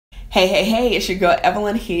Hey, it's your girl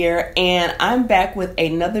Evelyn here, and I'm back with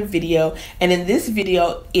another video. And in this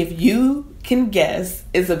video, if you can guess,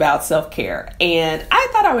 is about self-care. And I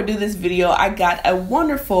thought I would do this video. I got a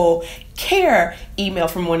wonderful care email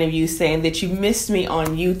from one of you saying that you missed me on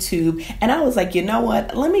YouTube. And I was like, you know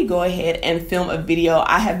what? Let me go ahead and film a video.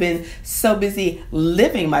 I have been so busy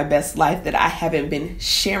living my best life that I haven't been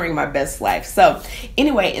sharing my best life. So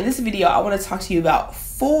anyway, in this video, I want to talk to you about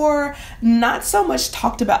 4 not so much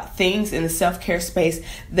talked about things in the self-care space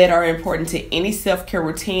that are important to any self-care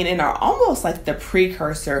routine and are almost like the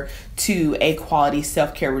precursor to a quality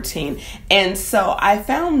self-care routine. And so I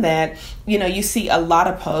found that, you see a lot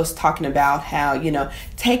of posts talking about how,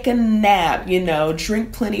 take a nap,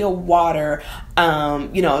 drink plenty of water,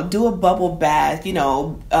 do a bubble bath,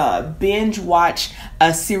 binge watch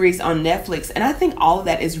a series on Netflix. And I think all of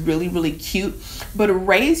that is really, really cute. But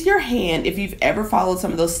raise your hand if you've ever followed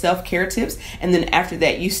some of those self-care tips. And then after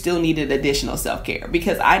that, you still needed additional self-care.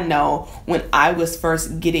 Because I know when I was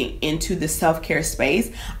first getting into the self-care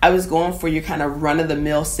space, I was going for your kind of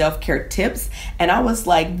run-of-the-mill self-care tips. And I was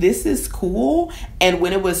like, this is cool. And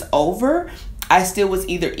when it was over, I still was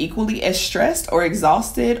either equally as stressed or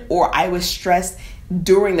exhausted, or I was stressed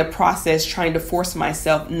during the process trying to force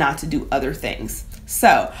myself not to do other things.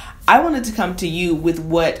 So I wanted to come to you with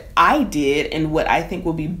what I did and what I think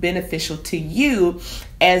will be beneficial to you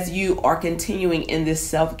as you are continuing in this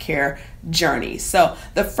self-care journey. So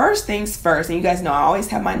the first things first, and you guys know I always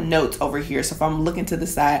have my notes over here. So if I'm looking to the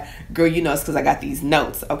side, girl, it's because I got these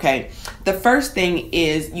notes, okay? The first thing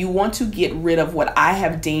is you want to get rid of what I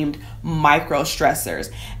have deemed micro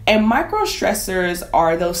stressors. And micro stressors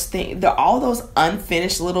are those things, they're all those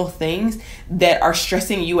unfinished little things that are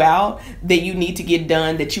stressing you out that you need to get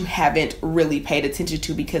done that you haven't really paid attention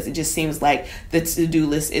to because it just seems like the to-do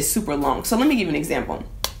list is super long. So let me give you an example.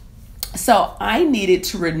 So I needed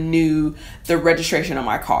to renew the registration on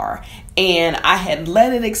my car, and I had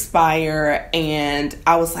let it expire, and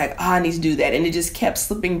I was like, I need to do that. And it just kept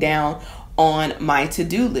slipping down on my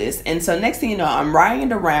to-do list. And so next thing you know, I'm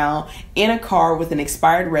riding around in a car with an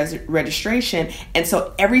expired registration. And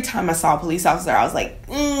so every time I saw a police officer, I was like,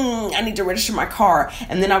 I need to register my car.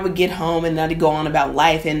 And then I would get home and I'd go on about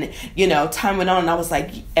life. And, time went on, and I was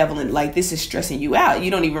like, Evelyn, this is stressing you out.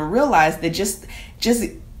 You don't even realize that just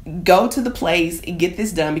go to the place and get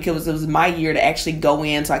this done, because it was my year to actually go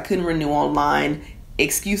in, so I couldn't renew online.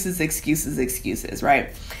 Excuses, right?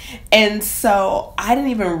 And so I didn't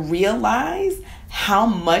even realize how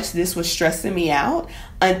much this was stressing me out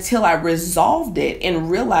until I resolved it and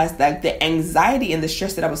realized that the anxiety and the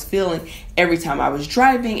stress that I was feeling every time I was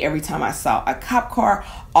driving, every time I saw a cop car,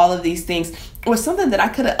 all of these things was something that I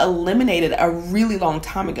could have eliminated a really long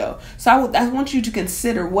time ago. So I want you to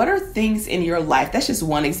consider, what are things in your life? That's just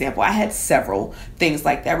one example. I had several things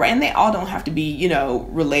like that, right? And they all don't have to be,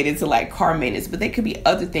 related to car maintenance, but they could be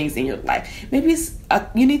other things in your life. Maybe it's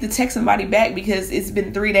you need to text somebody back because it's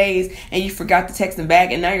been 3 days and you forgot to text them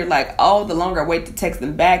back. And now you're like, oh, the longer I wait to text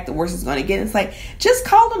them back, the worse it's going to get. It's like, just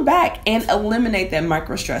call them back and eliminate that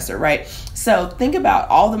micro stressor, right? So think about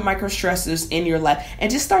all the micro stressors in your life and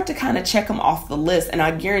just start to kind of check them off the list. And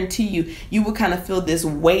I guarantee you will kind of feel this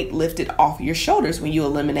weight lifted off your shoulders when you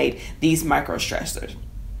eliminate these micro stressors.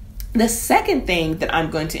 The second thing that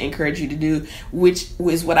I'm going to encourage you to do, which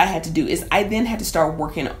was what I had to do, is I then had to start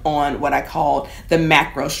working on what I called the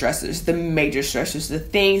macro stressors, the major stressors, the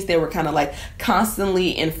things that were kind of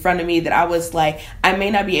constantly in front of me that I was like, I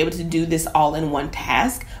may not be able to do this all in one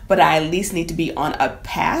task, but I at least need to be on a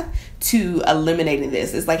path to eliminating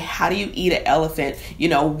this. It's like, how do you eat an elephant,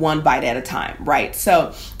 one bite at a time, right?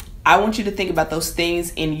 So I want you to think about those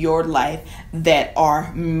things in your life that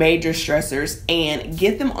are major stressors and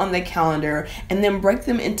get them on the calendar, and then break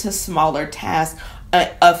them into smaller tasks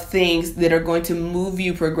of things that are going to move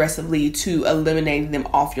you progressively to eliminating them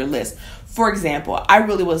off your list. For example, I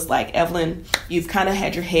really was like, Evelyn, you've kind of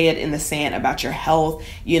had your head in the sand about your health.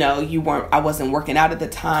 I wasn't working out at the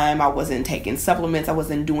time. I wasn't taking supplements. I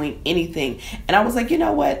wasn't doing anything. And I was like, you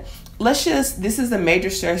know what? This is a major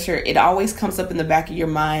stressor. It always comes up in the back of your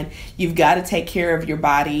mind. You've got to take care of your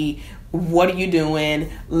body. What are you doing?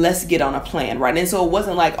 Let's get on a plan, right? And so it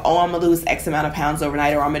wasn't like, oh, I'm going to lose X amount of pounds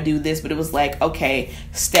overnight, or I'm going to do this. But it was like, okay,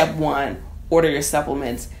 step 1, order your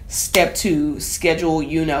supplements. Step 2, schedule,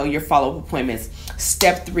 your follow-up appointments.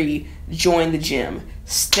 Step 3, join the gym.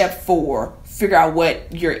 Step 4, figure out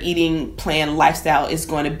what your eating plan lifestyle is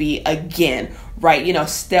going to be again. right?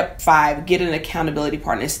 Step 5, get an accountability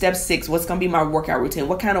partner. Step 6, what's going to be my workout routine?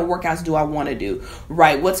 What kind of workouts do I want to do,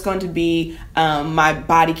 right? What's going to be my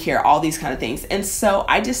body care, all these kind of things. And so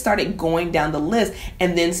I just started going down the list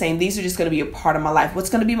and then saying, these are just going to be a part of my life. What's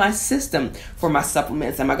going to be my system for my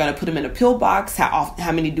supplements? Am I going to put them in a pill box?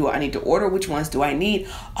 How many do I need to order? Which ones do I need?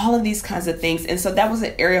 All of these kinds of things. And so that was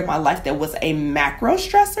an area of my life that was a macro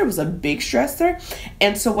stressor. It was a big stressor.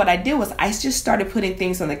 And so what I did was I just started putting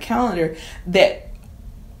things on the calendar that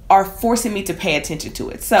are forcing me to pay attention to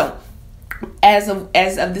it. So as of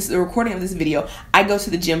the recording of this video, I go to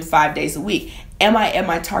the gym 5 days a week. Am I at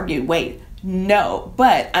my target weight? No,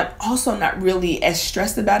 but I'm also not really as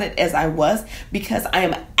stressed about it as I was because I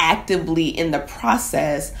am actively in the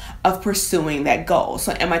process of pursuing that goal.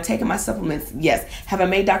 So am I taking my supplements? Yes. Have I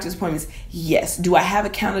made doctor's appointments? Yes. Do I have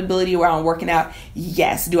accountability around working out?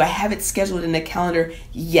 Yes. Do I have it scheduled in the calendar?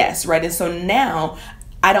 Yes. Right. And so now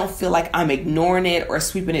I don't feel like I'm ignoring it or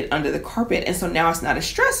sweeping it under the carpet. And so now it's not a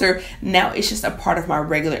stressor. Now it's just a part of my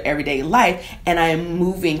regular everyday life. And I am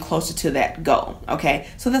moving closer to that goal. Okay.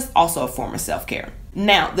 So that's also a form of self-care.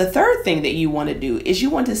 Now, the third thing that you want to do is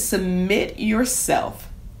you want to submit yourself.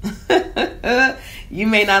 You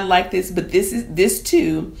may not like this, but this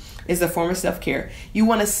too is a form of self-care. You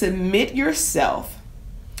want to submit yourself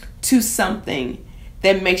to something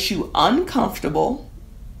that makes you uncomfortable.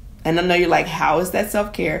 And I know you're like, how is that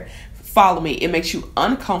self-care? Follow me. It makes you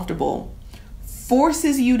uncomfortable,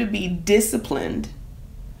 forces you to be disciplined,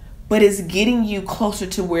 but is getting you closer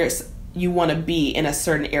to where you want to be in a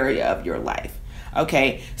certain area of your life.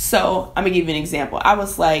 Okay. So I'm going to give you an example. I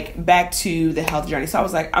was like, back to the health journey. So I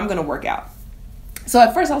was like, I'm going to work out. So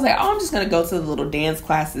at first I was like, oh, I'm just going to go to the little dance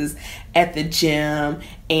classes at the gym.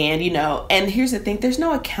 And, and here's the thing, there's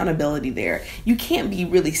no accountability there. You can't be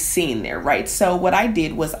really seen there, right? So what I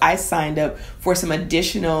did was I signed up for some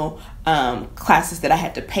additional classes that I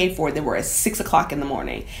had to pay for that were at 6 o'clock in the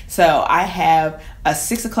morning. So I have a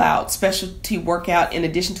 6 o'clock specialty workout in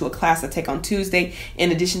addition to a class I take on Tuesday,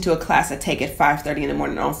 in addition to a class I take at 5:30 in the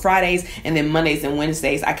morning on Fridays, and then Mondays and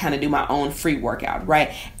Wednesdays I kind of do my own free workout,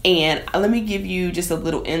 right? And let me give you just a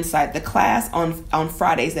little insight. The class on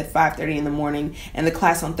Fridays at 5:30 in the morning and the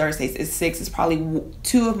class on Thursdays at 6 is probably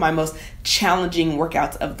two of my most challenging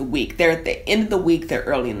workouts of the week. They're at the end of the week, they're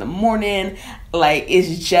early in the morning. Like,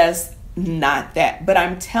 it's just not that. But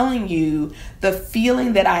I'm telling you, the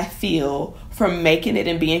feeling that I feel from making it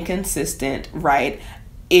and being consistent, right,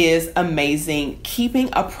 is amazing. Keeping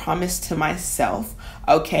a promise to myself,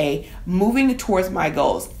 okay, moving towards my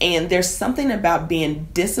goals. And there's something about being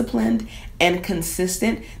disciplined and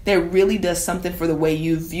consistent that really does something for the way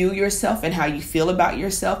you view yourself and how you feel about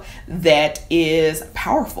yourself that is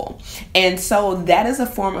powerful. And so that is a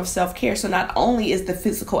form of self-care. So not only is the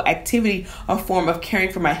physical activity a form of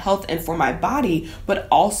caring for my health and for my body, but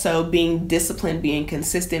also being disciplined, being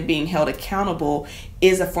consistent, being held accountable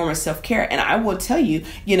is a form of self-care. And I will tell you,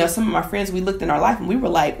 some of my friends, we looked in our life and we were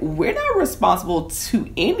like, we're not responsible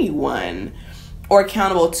to anyone or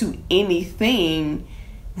accountable to anything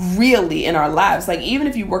really in our lives. Like, even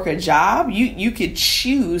if you work a job, you could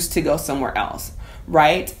choose to go somewhere else,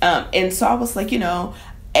 right? And so I was like,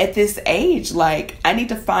 at this age, like, I need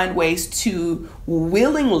to find ways to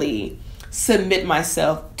willingly submit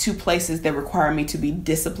myself to places that require me to be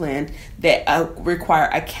disciplined, that require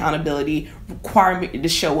accountability, require me to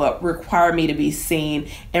show up, require me to be seen,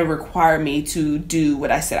 and require me to do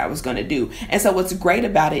what I said I was going to do. And so what's great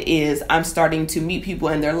about it is I'm starting to meet people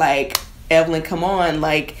and they're like, Evelyn, come on,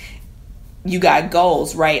 like, you got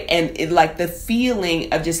goals, right? And the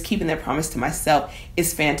feeling of just keeping that promise to myself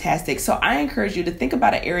is fantastic. So I encourage you to think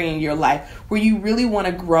about an area in your life where you really want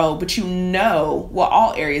to grow, but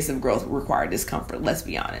all areas of growth require discomfort, let's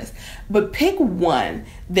be honest. But pick one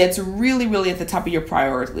that's really, really at the top of your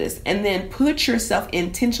priority list, and then put yourself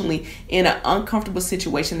intentionally in an uncomfortable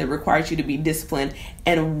situation that requires you to be disciplined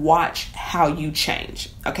and watch how you change,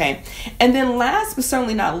 okay? And then last but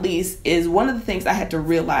certainly not least is one of the things I had to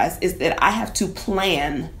realize is that I have to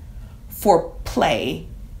plan for play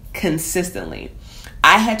consistently.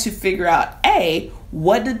 I had to figure out,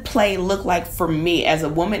 what did play look like for me as a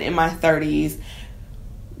woman in my 30s?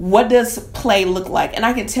 What does play look like? And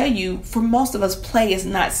I can tell you, for most of us, play is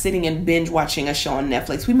not sitting and binge watching a show on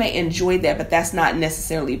Netflix. We may enjoy that, but that's not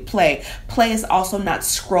necessarily play. Play is also not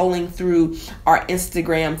scrolling through our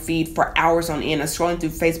Instagram feed for hours on end, or scrolling through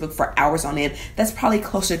Facebook for hours on end. That's probably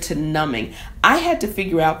closer to numbing. I had to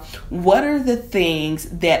figure out what are the things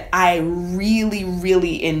that I really,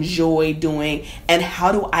 really enjoy doing, and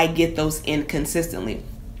how do I get those in consistently.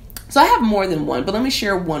 So I have more than one, but let me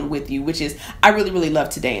share one with you, which is I really, really love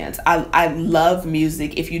to dance. I love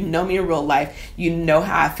music. If you know me in real life, you know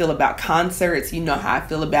how I feel about concerts. You know how I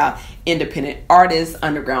feel about independent artists,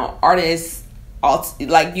 underground artists,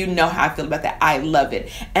 like, you know how I feel about that. I love it.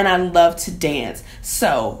 And I love to dance.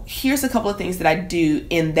 So here's a couple of things that I do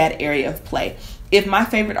in that area of play. If my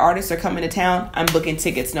favorite artists are coming to town, I'm booking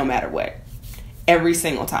tickets no matter what. Every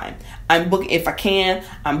single time. If I can,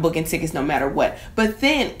 I'm booking tickets no matter what. But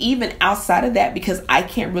then even outside of that, because I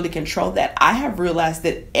can't really control that, I have realized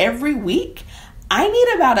that every week I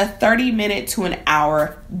need about a 30-minute to an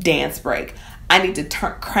hour dance break. I need to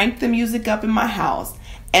crank the music up in my house,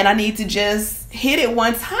 and I need to just hit it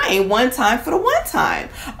one time for the one time.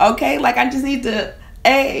 Okay? Like, I just need to,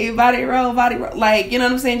 hey, body roll. Like, you know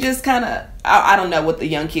what I'm saying? Just kind of, I don't know what the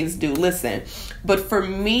young kids do. Listen. But for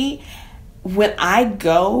me, when I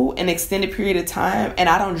go an extended period of time and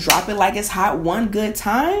I don't drop it like it's hot one good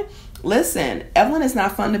time, listen, Evelyn is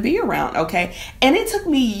not fun to be around, okay? And it took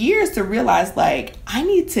me years to realize, like, I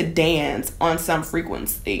need to dance on some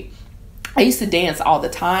frequency. I used to dance all the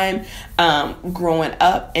time growing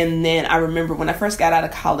up. And then I remember when I first got out of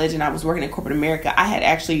college and I was working in corporate America, I had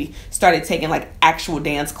actually started taking like actual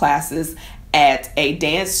dance classes at a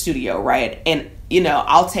dance studio, right? And you know,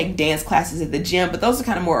 I'll take dance classes at the gym, but those are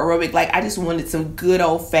kind of more aerobic. Like, I just wanted some good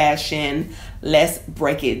old fashioned, let's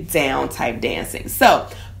break it down type dancing. So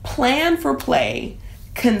plan for play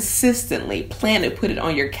consistently. Plan it, put it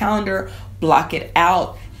on your calendar, block it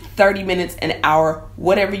out, 30 minutes, an hour,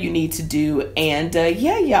 whatever you need to do. And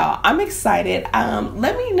yeah, y'all, I'm excited.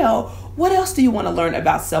 Let me know, what else do you want to learn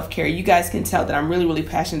about self-care? You guys can tell that I'm really, really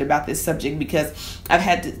passionate about this subject because I've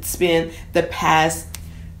had to spend the past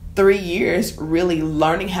 3 years really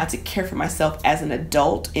learning how to care for myself as an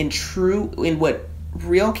adult in what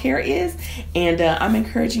real care is. And I'm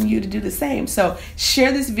encouraging you to do the same. So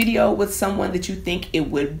share this video with someone that you think it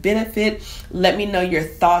would benefit. Let me know your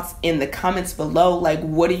thoughts in the comments below. Like,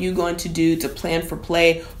 what are you going to do to plan for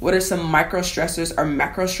play? What are some micro stressors or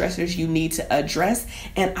macro stressors you need to address?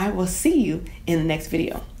 And I will see you in the next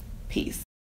video. Peace.